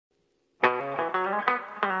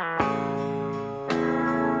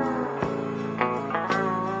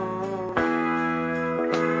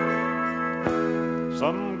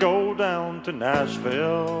Some go down to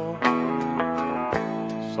Nashville,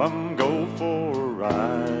 some go for a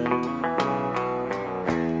ride,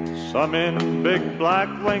 some in big black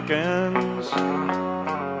Lincolns,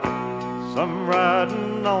 some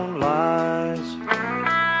riding on lies.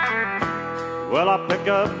 Well, I pick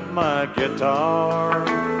up my guitar,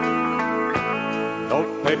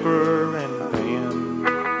 note paper and pen,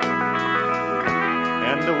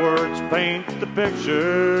 and the words paint the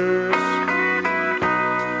pictures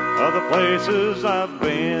of the places I've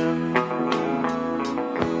been.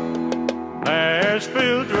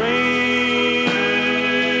 Nashville dreams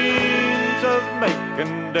of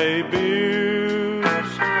making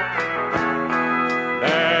debuts.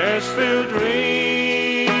 Nashville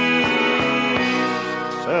dreams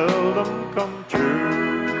seldom come true.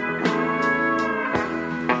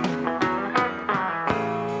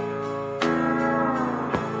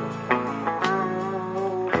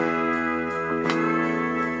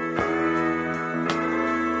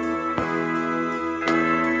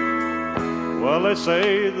 Well, they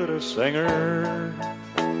say that a singer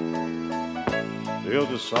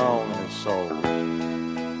builds a song in his soul,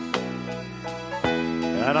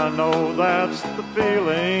 and I know that's the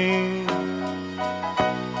feeling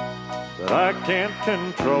that I can't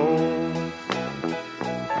control,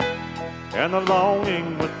 and the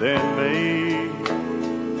longing within me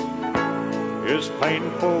is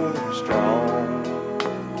painful and strong.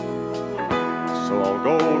 So I'll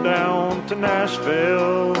go down to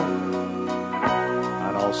Nashville,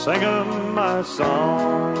 I'll sing 'em my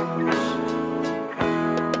songs.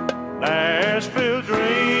 Nashville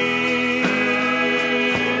dreams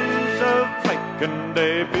of making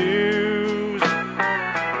debuts.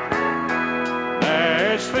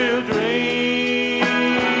 Nashville dreams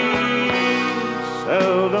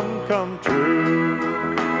seldom come true.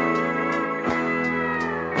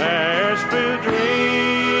 Nashville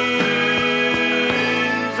dreams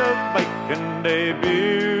of making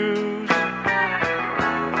debuts.